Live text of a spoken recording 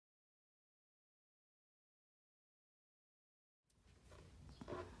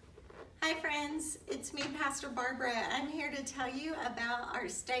Hi friends, it's me, Pastor Barbara. I'm here to tell you about our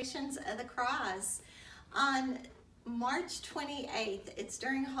Stations of the Cross. On March 28th, it's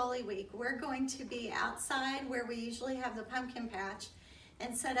during Holy Week, we're going to be outside where we usually have the pumpkin patch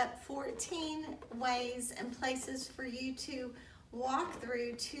and set up 14 ways and places for you to walk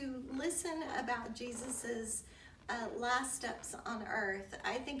through to listen about Jesus's last steps on earth.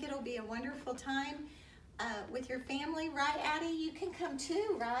 I think it'll be a wonderful time with your family, right, Addie? You can come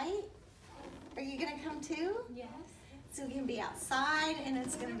too, right? Are you gonna come too? Yes. So we can be outside and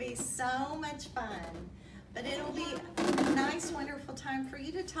it's gonna be so much fun. But it'll be a nice, wonderful time for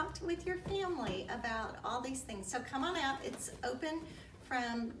you to talk with your family about all these things. So come on out. It's open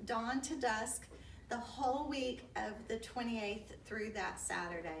from dawn to dusk the whole week of the 28th through that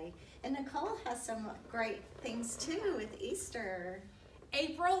Saturday. And Nicole has some great things too with Easter.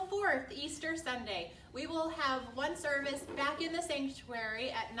 April 4th, Easter Sunday. We will have one service back in the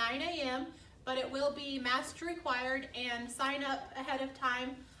sanctuary at 9 a.m., but it will be mask required and sign up ahead of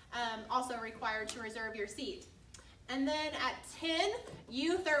time, also required to reserve your seat. And then at 10,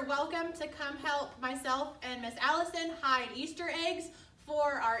 youth are welcome to come help myself and Miss Allison hide Easter eggs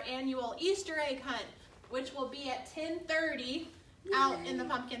for our annual Easter egg hunt, which will be at 10:30 out in the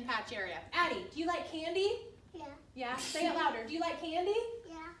pumpkin patch area. Addie, do you like candy? Yeah. Yeah? Say it louder. Do you like candy?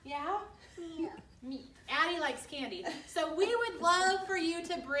 Yeah. Yeah? Yeah. Me. Addie likes candy. So we would love for you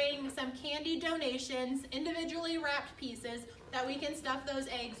to bring some candy donations, individually wrapped pieces that we can stuff those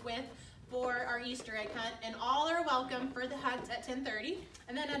eggs with for our Easter egg hunt, and all are welcome for the hunt at 10:30.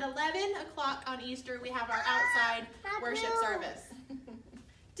 And then at 11 o'clock on Easter, we have our outside worship service.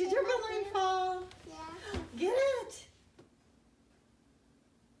 Did your balloon fall? Yeah. Get it.